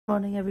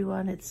Morning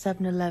everyone, it's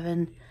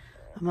 7:11.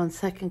 I'm on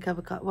second cup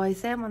of coffee. Well, I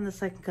say I'm on the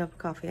second cup of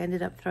coffee. I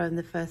ended up throwing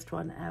the first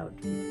one out.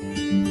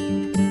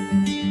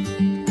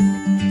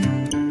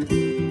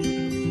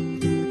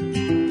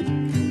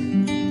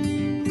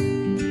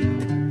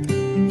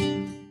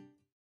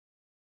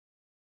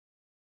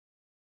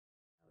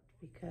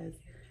 Because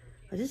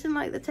I just didn't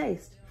like the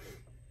taste.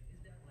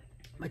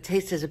 My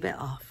taste is a bit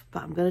off,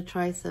 but I'm going to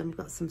try some. I've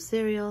got some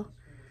cereal.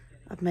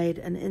 I've made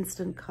an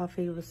instant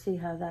coffee. We'll see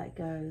how that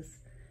goes.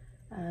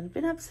 And I've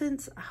been up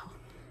since, I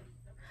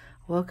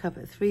woke up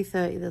at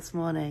 3:30 this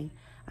morning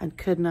and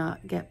could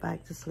not get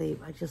back to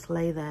sleep. I just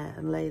lay there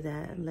and lay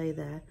there and lay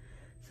there.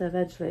 So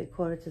eventually at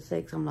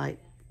 5:45, I'm like,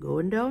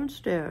 going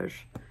downstairs.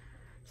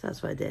 So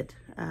that's what I did.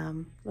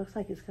 Looks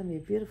like it's going to be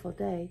a beautiful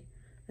day.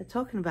 They're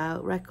talking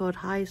about record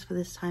highs for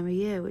this time of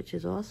year, which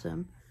is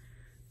awesome.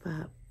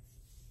 But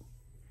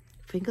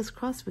fingers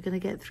crossed we're going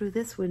to get through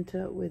this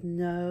winter with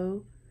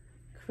no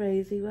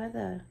crazy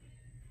weather.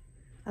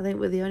 I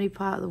think we're the only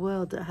part of the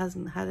world that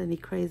hasn't had any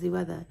crazy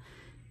weather.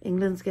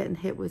 England's getting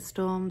hit with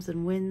storms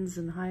and winds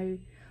and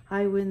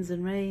high winds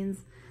and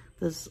rains.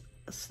 There's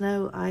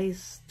snow,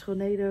 ice,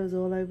 tornadoes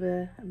all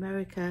over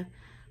America.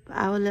 But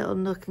our little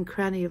nook and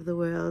cranny of the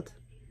world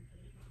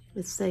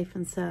is safe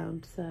and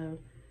sound. So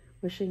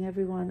wishing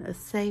everyone a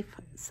safe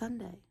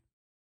Sunday.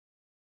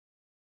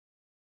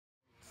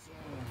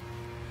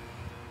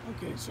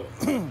 Okay, so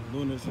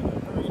Luna's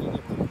ready to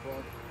get to the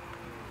park.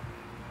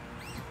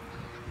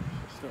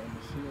 Starting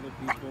to see other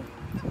people.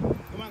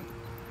 Come on.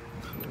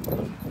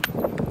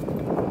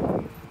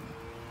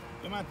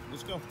 Come on,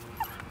 let's go.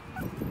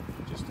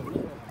 Just a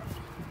little.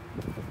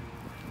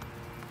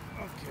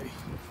 Okay.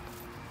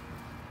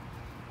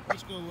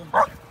 Let's go,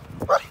 Luna.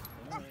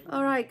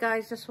 All right,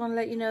 guys, just want to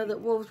let you know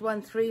that Wolves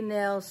won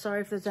 3-0.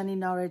 Sorry if there's any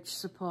Norwich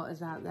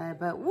supporters out there,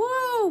 but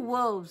whoa,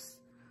 Wolves.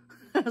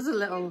 That was a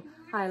little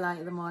highlight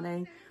of the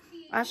morning.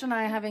 Ash and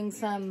I are having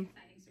some,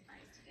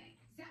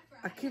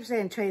 I keep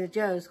saying Trader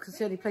Joe's because it's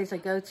the only place I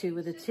go to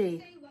with a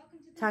tea.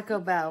 Taco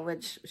Bell,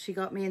 which she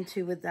got me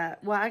into with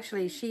that. Well,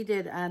 actually, she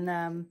did,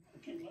 and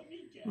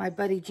my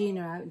buddy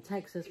Gina out in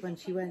Texas when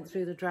she went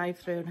through the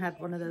drive-thru and had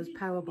one of those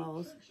power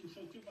bowls.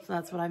 So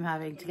that's what I'm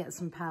having to get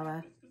some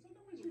power.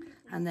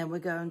 And then we're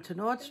going to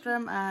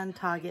Nordstrom and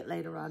Target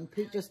later on.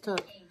 Pete just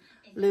took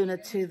Luna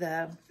to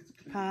the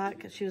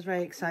park. She was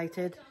very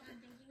excited.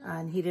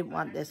 And he didn't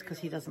want this because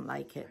he doesn't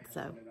like it.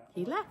 So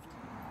he left.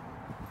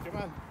 Come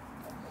on.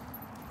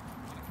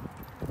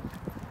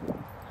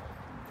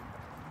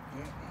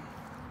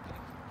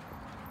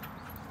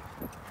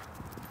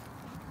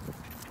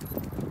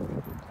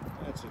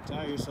 That's it.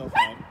 Tire yourself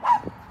out.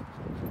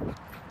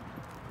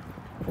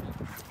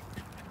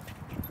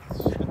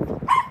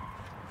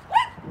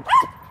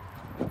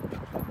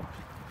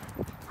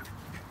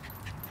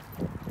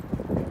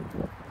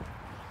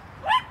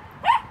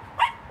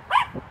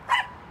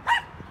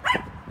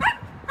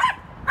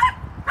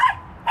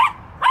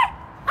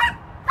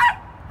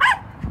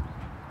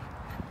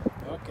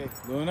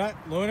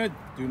 Luna,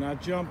 do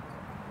not jump.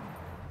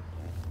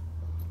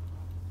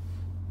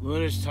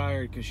 Luna's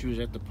tired because she was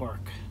at the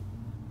park.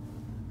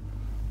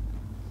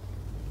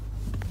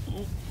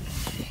 Oh.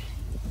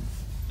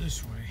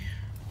 This way.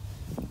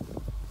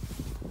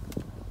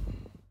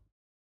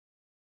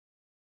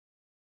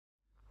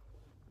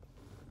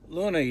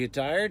 Luna, you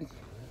tired?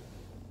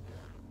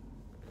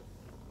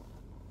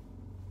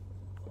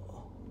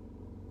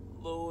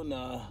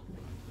 Luna.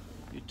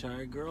 You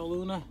tired, girl,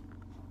 Luna?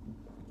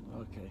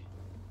 Okay.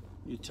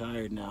 You're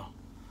tired now.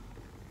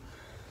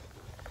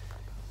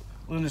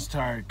 Luna's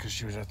tired because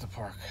she was at the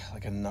park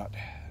like a nut.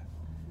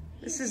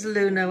 This is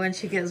Luna when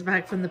she gets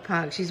back from the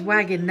park. She's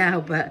wagging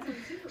now, but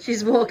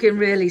she's walking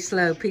really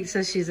slow. Pete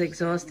says she's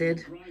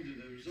exhausted.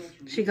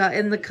 She got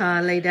in the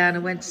car, lay down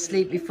and went to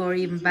sleep before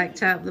he even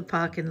backed out of the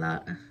parking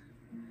lot.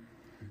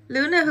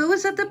 Luna, who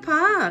was at the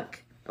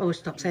park? Oh,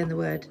 stop saying the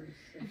word.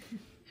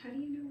 How do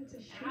you know it's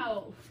a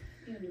show?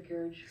 No.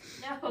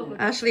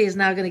 Ashley is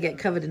now going to get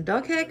covered in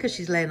dog hair because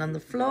she's laying on the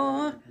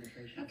floor.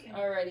 Okay.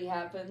 Already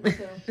happened,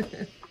 so.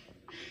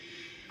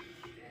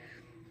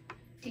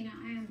 Dina,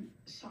 I am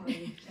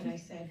sorry that I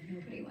said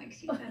nobody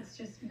likes you. That's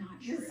just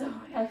not true. You're so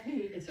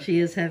heavy. She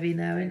is heavy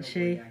now, isn't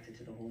she?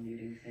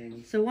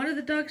 So one of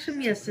the dogs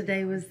from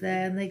yesterday was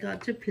there and they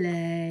got to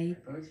play.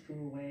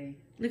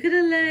 Look at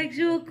her legs,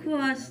 you're all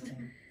crossed.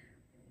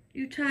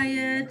 You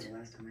tired?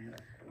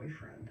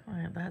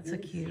 Oh, that's a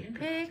cute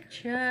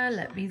picture.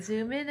 Let me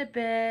zoom in a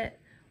bit.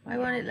 Why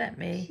won't it let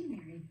me? She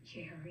married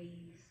Jerry,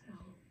 so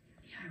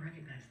yeah, I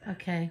recognize that.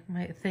 Okay,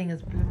 my thing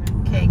is blue.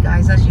 Okay,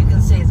 guys, as you can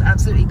see, it's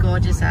absolutely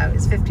gorgeous out.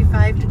 It's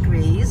 55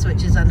 degrees,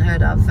 which is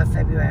unheard of for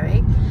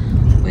February.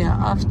 We are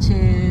off to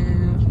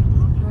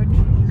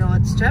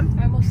Nordstrom.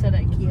 I almost said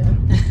IKEA.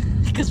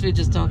 Because we were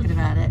just talking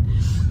about it.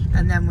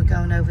 And then we're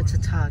going over to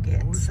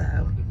Target,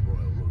 so.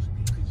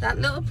 That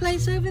little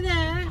place over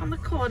there on the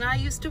corner I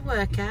used to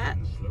work at.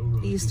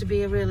 It used to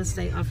be a real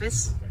estate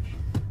office.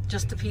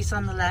 Just a piece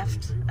on the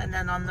left. And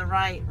then on the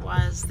right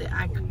was the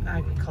architecture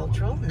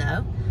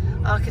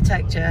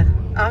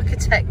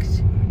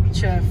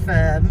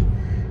firm.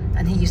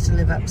 he used to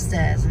live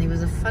upstairs, and he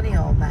was a funny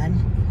old man,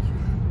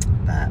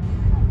 but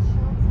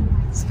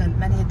spent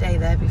many a day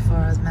there before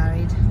I was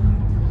married,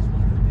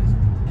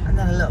 and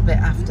then a little bit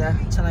after,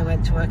 till I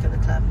went to work at the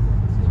club.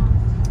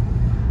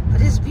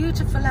 But it's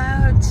beautiful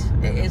out.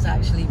 It is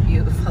actually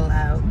beautiful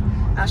out.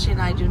 Ashley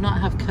and I do not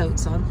have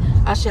coats on.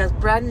 Ashley has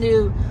brand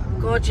new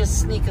gorgeous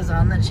sneakers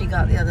on that she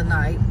got the other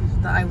night,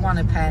 that I want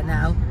a pair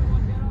now.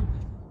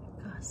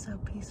 God, it's so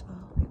peaceful.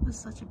 It was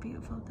such a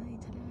beautiful day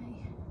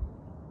today.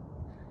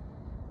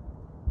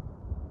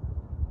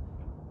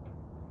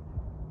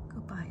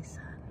 Goodbye,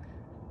 son.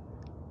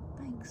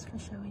 Thanks for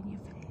showing your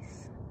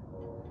face.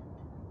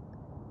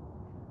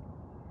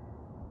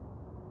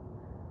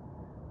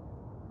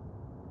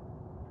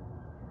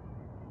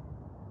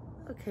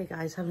 Okay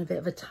guys, having a bit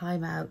of a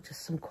timeout,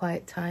 just some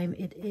quiet time.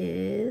 It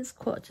is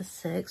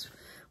 5:45.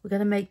 We're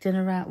going to make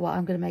dinner around, well,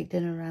 I'm going to make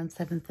dinner around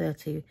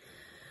 7:30.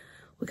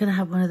 We're going to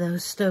have one of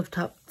those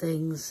stovetop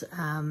things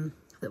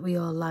that we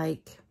all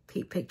like.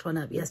 Pete picked one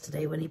up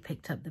yesterday when he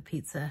picked up the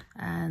pizza,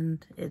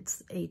 and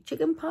it's a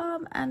chicken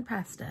parm and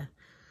pasta.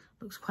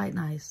 Looks quite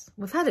nice.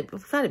 We've had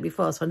it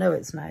before, so I know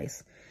it's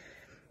nice.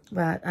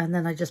 But, and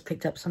then I just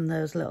picked up some of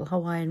those little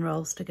Hawaiian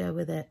rolls to go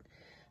with it.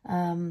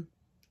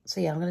 So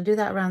yeah, I'm going to do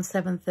that around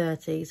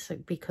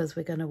 7:30, because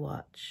we're going to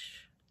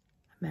watch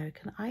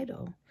American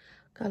Idol.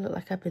 God, I look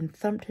like I've been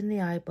thumped in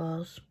the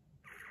eyeballs.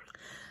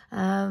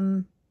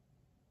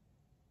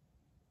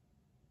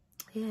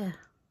 Yeah.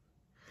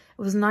 It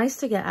was nice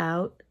to get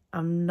out.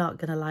 I'm not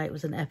going to lie, it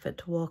was an effort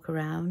to walk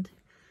around.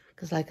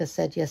 Because like I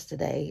said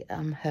yesterday,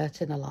 I'm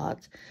hurting a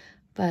lot.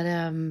 But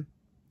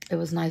it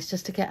was nice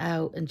just to get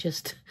out and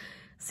just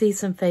see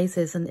some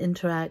faces and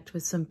interact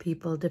with some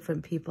people,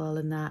 different people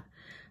and that.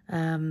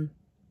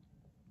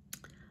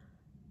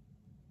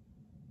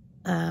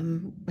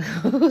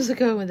 Where was I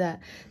going with that?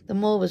 The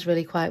mall was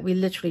really quiet. We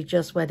literally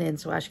just went in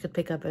so Ash could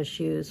pick up her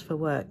shoes for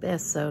work. They're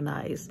so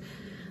nice.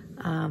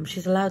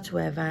 She's allowed to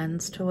wear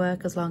Vans to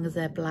work as long as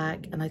they're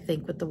black, and I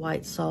think with the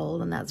white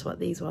sole, and that's what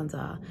these ones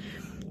are.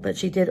 But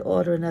she did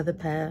order another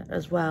pair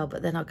as well,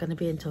 but they're not going to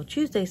be until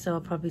Tuesday, so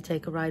I'll probably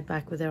take a ride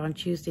back with her on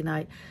Tuesday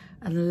night,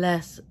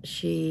 unless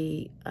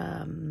she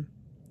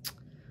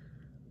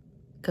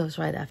goes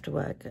right after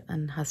work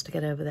and has to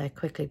get over there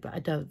quickly, but I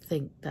don't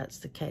think that's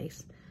the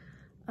case.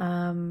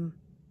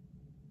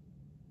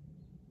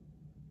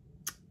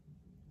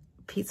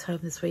 Pete's home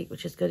this week,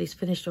 which is good. He's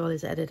finished all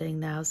his editing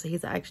now, so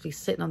he's actually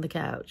sitting on the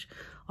couch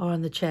or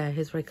on the chair,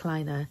 his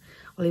recliner.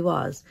 Well, he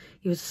was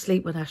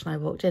asleep when Ash and I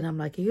walked in. I'm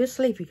like, are you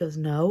asleep? He goes,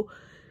 no.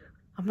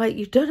 I'm like,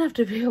 you don't have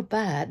to feel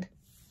bad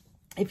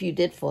if you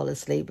did fall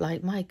asleep.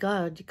 Like, my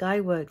God, your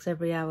guy works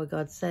every hour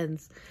God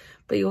sends,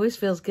 but he always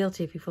feels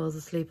guilty if he falls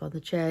asleep on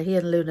the chair. He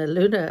and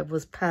Luna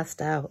was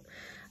passed out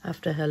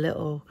after her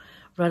little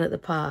run at the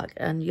park,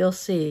 and you'll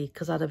see,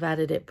 because I'd have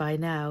added it by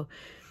now,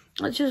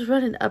 just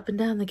running up and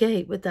down the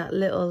gate with that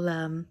little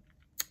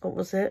what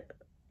was it,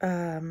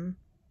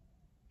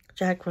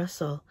 Jack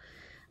Russell.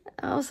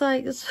 I was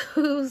like, it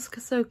was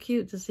so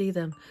cute to see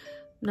them.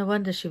 No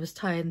wonder she was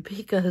tired,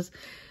 because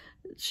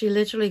she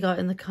literally got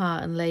in the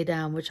car and lay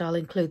down, which I'll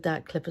include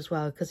that clip as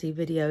well, because he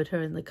videoed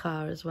her in the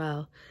car as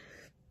well.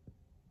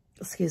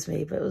 Excuse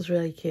me, but it was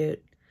really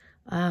cute.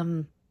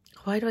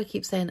 Why do I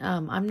keep saying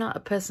I'm not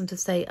a person to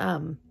say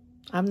I'm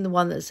the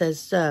one that says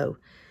so.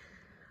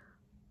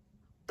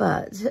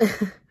 But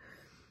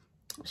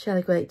she had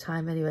a great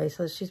time anyway.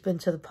 So she's been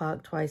to the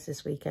park twice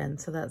this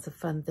weekend. So that's a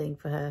fun thing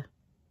for her.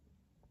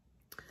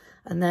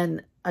 And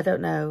then, I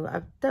don't know,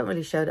 I don't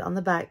really showed it. On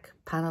the back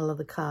panel of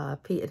the car,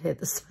 Pete had hit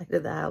the side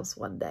of the house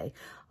one day,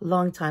 a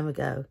long time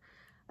ago.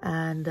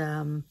 And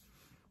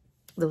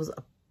there was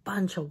a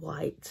bunch of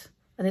white.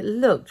 And it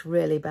looked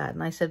really bad.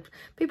 And I said,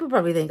 people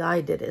probably think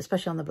I did it,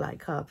 especially on the black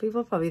car.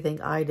 People probably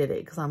think I did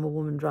it because I'm a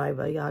woman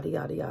driver, yada,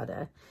 yada,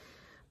 yada.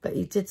 But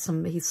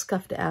he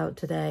scuffed it out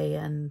today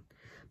and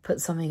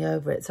put something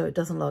over it so it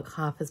doesn't look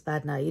half as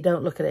bad now. You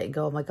don't look at it and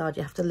go, oh my God,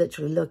 you have to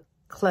literally look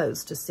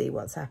close to see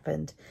what's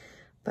happened.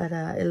 But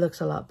it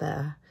looks a lot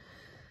better.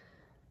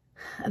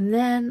 And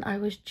then I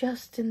was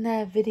just in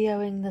there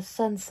videoing the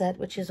sunset,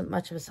 which isn't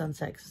much of a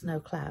sunset because there's no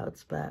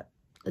clouds, but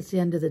it's the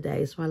end of the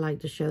day, so I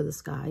like to show the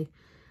sky.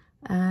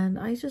 And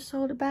I just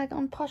sold a bag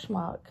on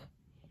Poshmark.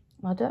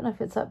 I don't know if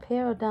it's up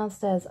here or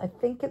downstairs. I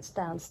think it's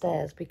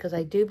downstairs, because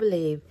I do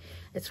believe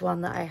it's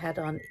one that I had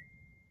on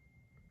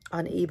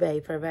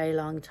eBay for a very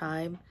long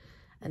time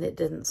and it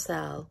didn't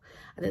sell.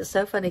 And it's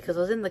so funny because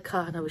I was in the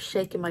car and I was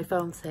shaking my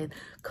phone saying,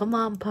 come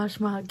on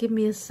Poshmark, give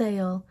me a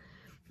sale.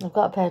 I've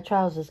got a pair of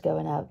trousers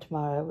going out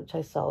tomorrow, which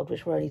I sold,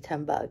 which were only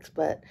 $10,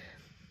 but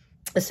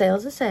a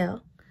sale's a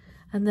sale.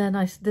 And then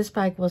this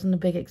bag wasn't a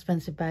big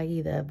expensive bag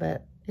either,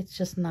 but it's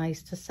just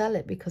nice to sell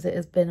it because it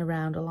has been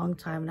around a long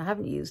time and I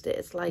haven't used it.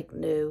 It's like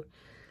new.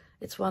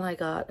 It's one I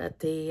got at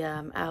the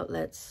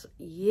outlets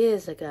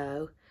years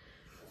ago.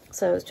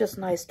 So it's just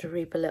nice to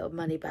reap a little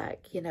money back,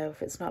 you know,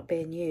 if it's not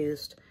being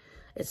used.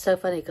 It's so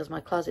funny because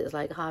my closet is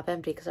like half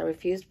empty because I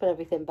refuse to put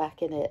everything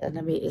back in it. And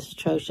I mean, it's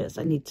atrocious.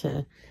 I need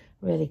to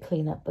really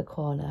clean up the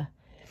corner.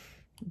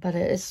 But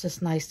it's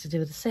just nice to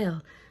do the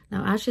sale.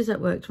 Now, Ashley's at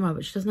work tomorrow,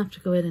 but she doesn't have to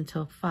go in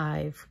until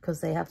 5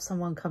 because they have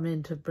someone coming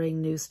in to bring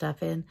new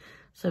stuff in.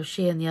 So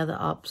she and the other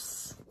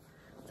ops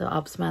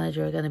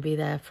manager are going to be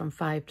there from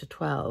 5 to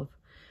 12,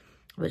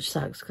 which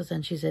sucks because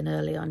then she's in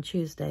early on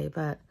Tuesday.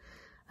 But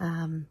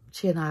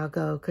she and I will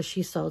go because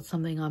she sold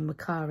something on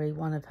Macari,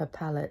 one of her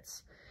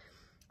pallets.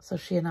 So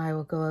she and I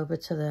will go over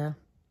to the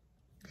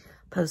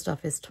post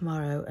office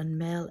tomorrow and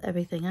mail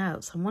everything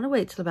out. So I want to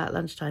wait till about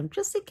lunchtime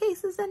just in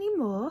case there's any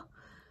more.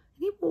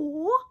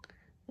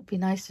 It'd be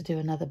nice to do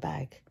another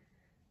bag,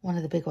 one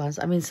of the big ones.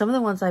 I mean, some of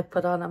the ones I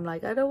put on, I'm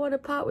like, I don't want to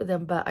part with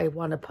them, but I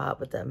want to part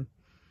with them.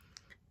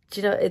 Do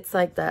you know, it's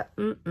like that.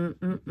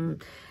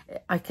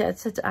 I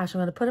said to Ash, I'm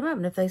going to put them up,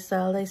 and if they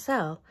sell, they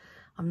sell.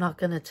 I'm not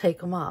going to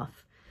take them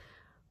off.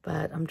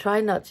 But I'm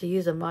trying not to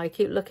use them. I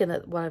keep looking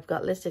at what I've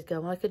got listed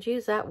going, well, I could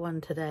use that one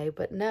today.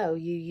 But no,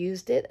 you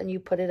used it and you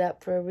put it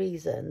up for a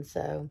reason.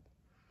 So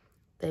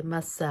they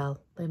must sell.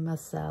 They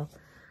must sell.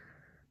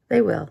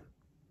 They will.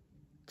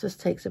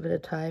 Just takes a bit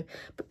of time.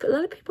 But a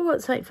lot of people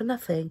want something for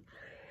nothing.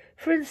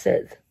 For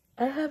instance,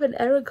 I have an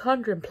Erin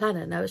Condren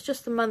planner. Now, it's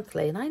just the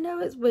monthly. And I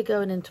know we're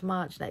going into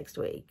March next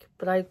week.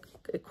 But I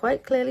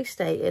quite clearly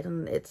stated,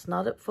 and it's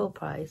not at full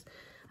price.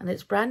 And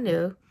it's brand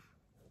new.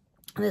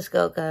 And this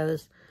girl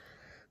goes,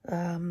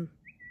 can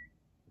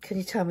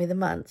you tell me the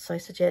months? So I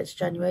said, yeah, it's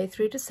January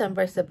through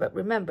December. I said, but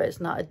remember,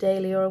 it's not a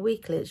daily or a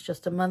weekly. It's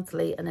just a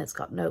monthly. And it's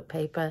got note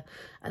paper.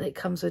 And it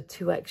comes with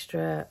 2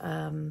 extra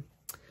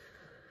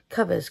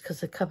covers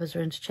because the covers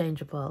are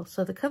interchangeable.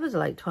 So the covers are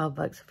like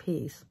 $12 a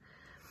piece.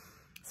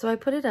 So I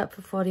put it up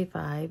for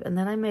 $45, and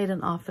then I made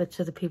an offer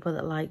to the people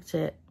that liked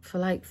it for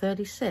like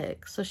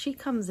 $36. So she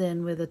comes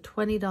in with a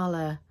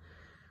 $20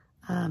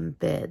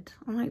 bid.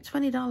 I'm like,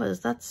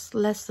 $20, that's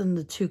less than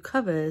the 2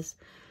 covers.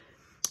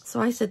 So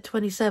I said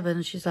 27,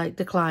 and she's like,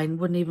 decline,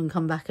 wouldn't even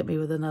come back at me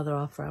with another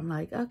offer. I'm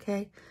like,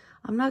 okay,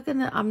 I'm not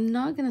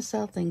gonna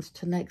sell things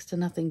to next to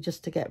nothing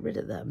just to get rid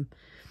of them.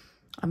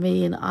 I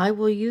mean, I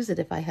will use it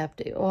if I have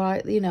to, or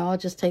I'll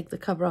just take the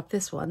cover off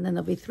this one, then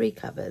there'll be 3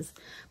 covers.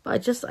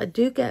 But I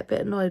do get a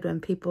bit annoyed when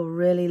people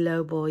really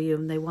lowball you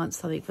and they want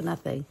something for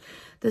nothing.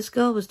 This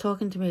girl was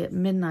talking to me at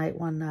midnight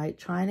one night,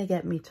 trying to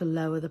get me to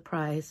lower the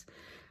price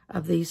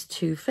of these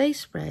 2 face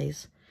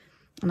sprays.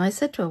 And I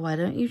said to her, why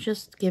don't you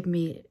just give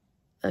me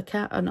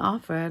an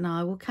offer and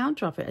I will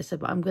counter offer it. I said,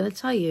 but I'm going to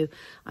tell you,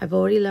 I've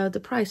already lowered the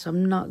price. So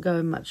I'm not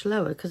going much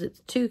lower because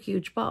it's 2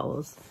 huge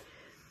bottles.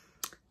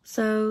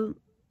 So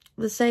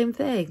the same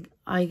thing.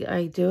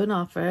 I do an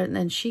offer, and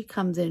then she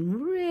comes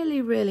in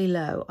really, really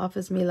low,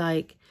 offers me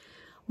like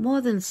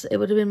it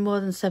would have been more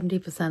than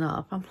 70%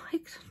 off. I'm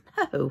like,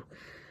 no.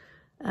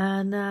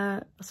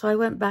 And so I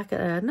went back at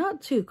her,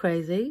 not too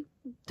crazy,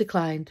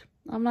 declined.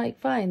 I'm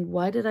like, fine,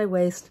 why did I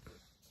waste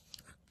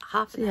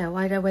half an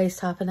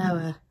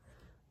hour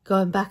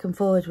going back and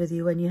forward with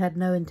you when you had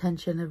no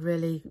intention of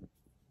really...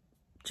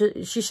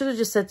 She should have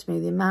just said to me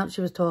the amount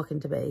she was talking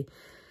to me.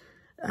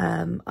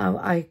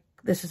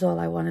 This is all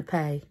I want to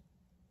pay.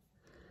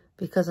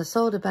 Because I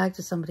sold a bag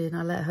to somebody and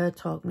I let her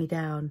talk me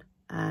down.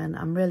 And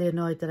I'm really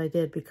annoyed that I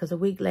did, because a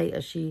week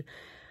later she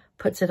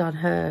puts it on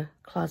her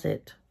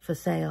closet for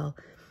sale,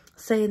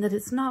 saying that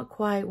it's not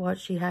quite what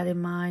she had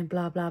in mind,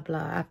 blah, blah,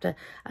 blah.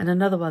 And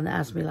another one that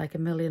asked me like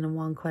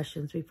 1,000,001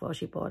 questions before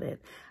she bought it.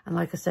 And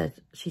like I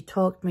said, she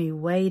talked me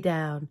way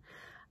down,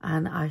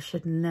 and I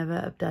should never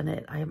have done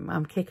it.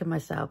 I'm kicking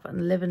myself,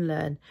 and live and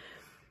learn.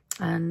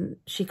 And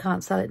she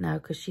can't sell it now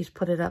because she's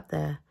put it up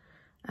there.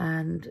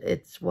 And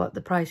it's what the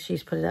price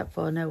she's put it up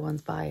for, no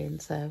one's buying.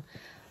 So,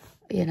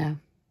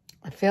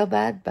 I feel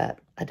bad, but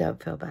I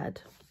don't feel bad.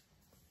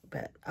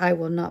 But I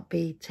will not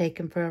be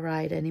taken for a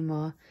ride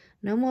anymore.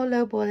 No more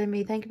lowballing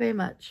me. Thank you very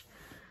much.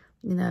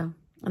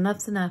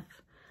 Enough's enough.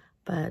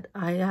 But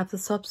I have the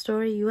sob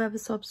story. You have a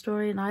sob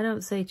story. And I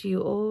don't say to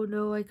you, oh,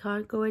 no, I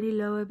can't go any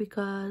lower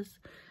because...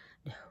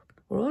 No,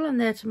 we're all on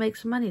there to make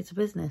some money. It's a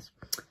business.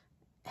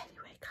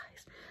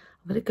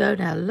 I'm going to go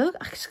now. Look,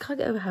 I just can't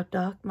get over how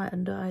dark my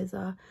under eyes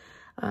are.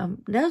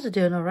 Nails are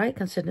doing all right,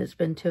 considering it's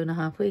been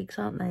 2.5 weeks,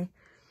 aren't they?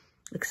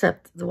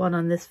 Except the one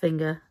on this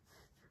finger,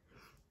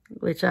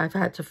 which I've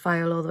had to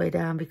file all the way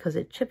down because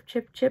it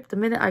chipped. The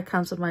minute I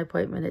cancelled my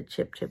appointment, it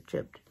chipped.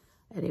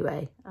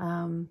 Anyway,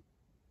 I'm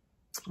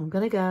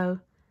going to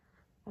go.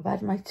 I've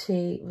had my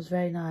tea. It was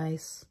very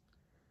nice.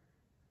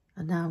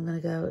 And now I'm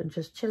going to go and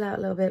just chill out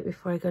a little bit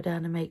before I go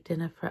down and make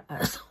dinner for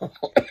us.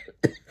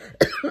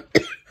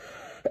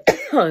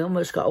 I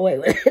almost got away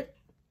with it.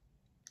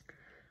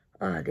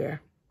 Oh dear.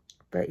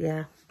 But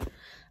yeah,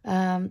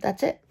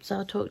 that's it. So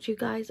I'll talk to you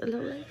guys a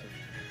little later.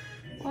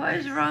 What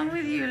is wrong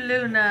with you,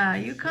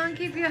 Luna? You can't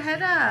keep your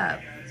head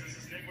up.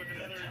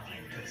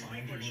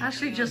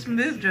 Ashley just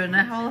moved her and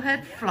her whole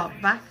head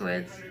flopped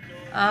backwards.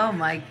 Oh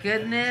my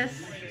goodness.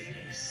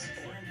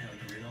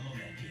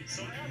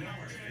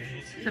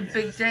 It's a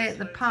big day at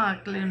the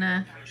park,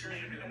 Luna.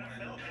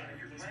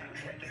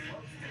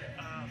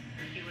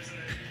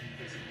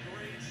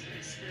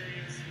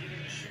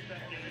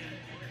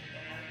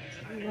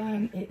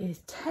 It is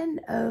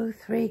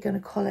 10:03,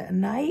 gonna call it a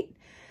night.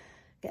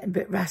 getting a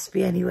bit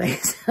raspy anyway,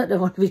 so I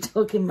don't want to be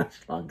talking much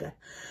longer.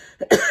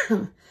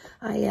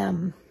 I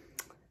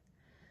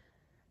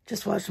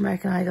just watched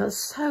American Idol. It's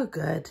so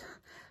good.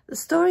 The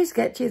stories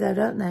get you though,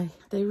 don't they?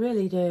 They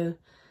really do.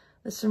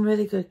 There's some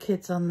really good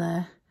kids on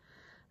there.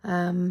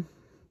 Some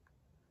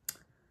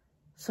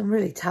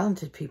really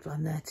talented people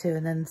on there too.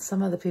 And then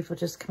some other people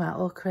just come out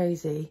all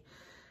crazy.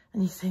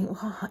 And you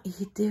think, what are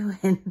you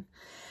doing?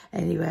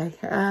 Anyway,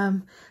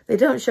 they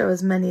don't show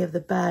as many of the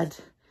bad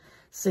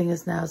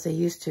singers now as they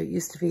used to. It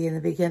used to be in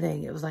the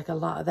beginning. It was like a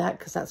lot of that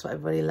because that's what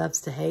everybody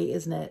loves to hate,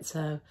 isn't it?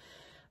 So,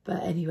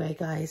 but anyway,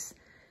 guys,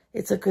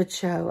 it's a good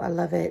show. I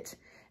love it.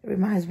 It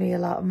reminds me a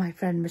lot of my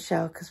friend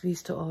Michelle because we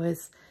used to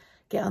always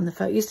get on the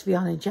phone. It used to be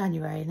on in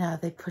January. Now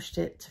they pushed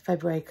it to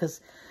February because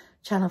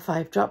Channel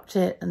 5 dropped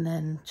it and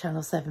then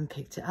Channel 7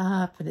 picked it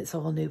up and it's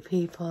all new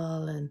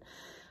people and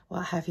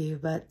what have you.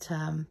 But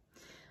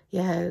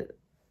yeah,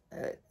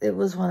 it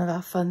was one of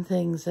our fun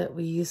things that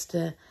we used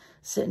to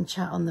sit and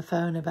chat on the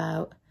phone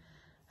about.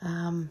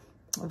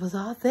 It was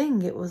our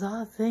thing. It was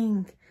our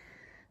thing.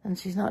 And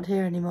she's not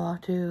here anymore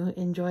to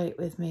enjoy it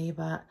with me,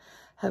 but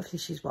hopefully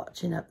she's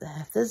watching up there.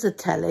 If there's a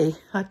telly,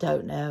 I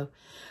don't know.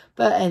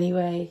 But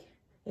anyway,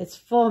 it's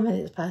 4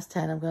 minutes past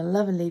 10. I'm going to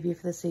love and leave you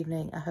for this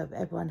evening. I hope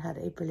everyone had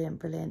a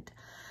brilliant,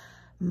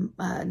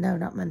 no,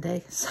 not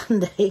Monday,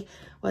 Sunday,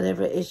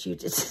 whatever it is you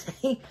did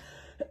today.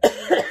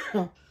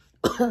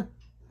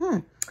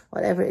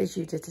 Whatever it is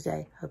you did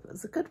today. Hope it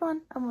was a good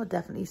one. And we'll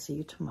definitely see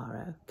you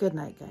tomorrow. Good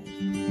night,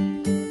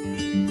 guys.